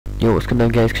Yo, what's going on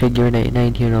guys,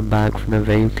 Craig99 here, and I'm back from a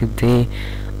video today.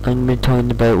 I'm going to be talking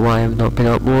about why I've not been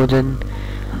uploading,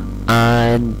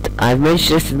 and I've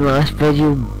mentioned this in the last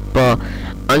video, but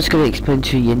I'm just going to explain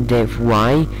to you in depth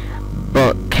why.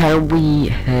 But can we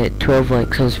hit 12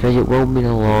 likes on this video? It will mean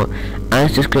a lot,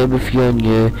 and subscribe if you're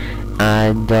new,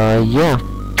 and yeah,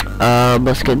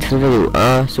 let's get into the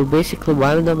video. So basically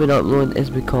why I've not been uploading is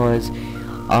because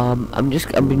I've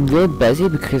been really busy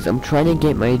because I'm trying to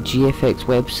get my GFX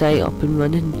website up and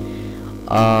running.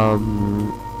 My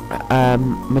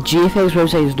GFX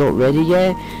website is not ready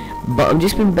yet, but I've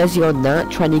just been busy on that,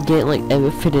 trying to get like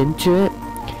everything into it,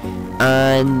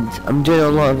 and I'm doing a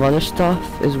lot of other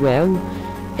stuff as well,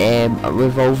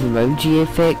 revolving around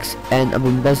GFX, and I've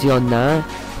been busy on that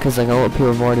because like a lot of people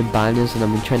have ordered banners, and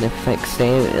I've been trying to fix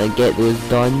them and get those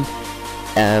done.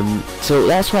 So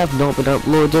that's why I've not been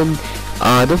uploading.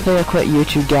 I don't think I quit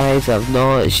YouTube, guys. I've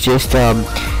not. It's just the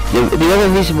other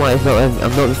reason why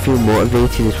I'm not feeling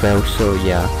motivated as well. So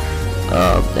yeah,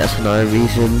 that's another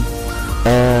reason.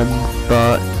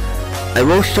 But I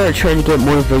will start trying to get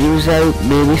more videos out.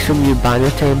 Maybe some new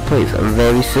banner templates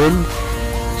very soon.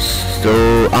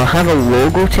 So I'll have a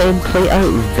logo template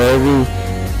out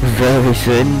very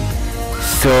soon.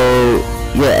 So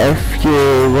yeah, if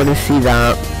you want to see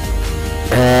that,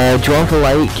 drop a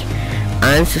like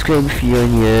and subscribe if you're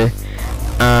new.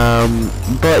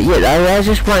 But yeah, I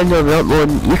just wanted to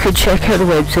upload. You can check out the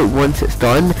website once it's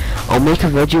done. I'll make a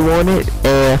video on it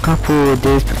a couple of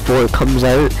days before it comes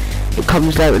out. It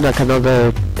comes out in like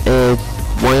another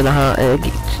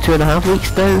 2.5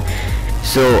 weeks now.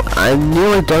 So I'm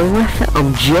nearly done with it.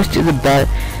 I'm just in the bit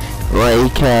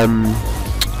like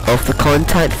of the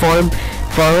contact form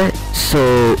for it.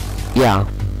 So yeah.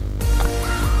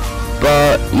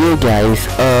 But yeah guys,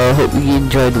 hope you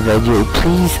enjoyed the video.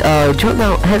 Please hit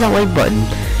that like button,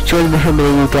 showing me how many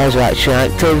of you guys are actually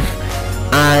active,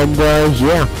 and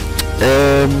yeah,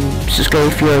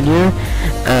 subscribe if you're new,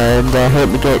 and help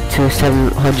me get to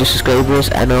 700 subscribers,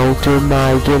 and I'll do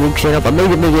my gaming setup. I may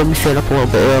get my gaming setup a little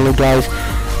bit early, guys,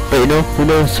 but you know, who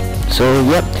knows. So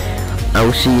yep, I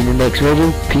will see you in the next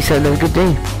video. Peace out and have a good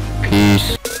day.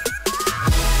 Peace.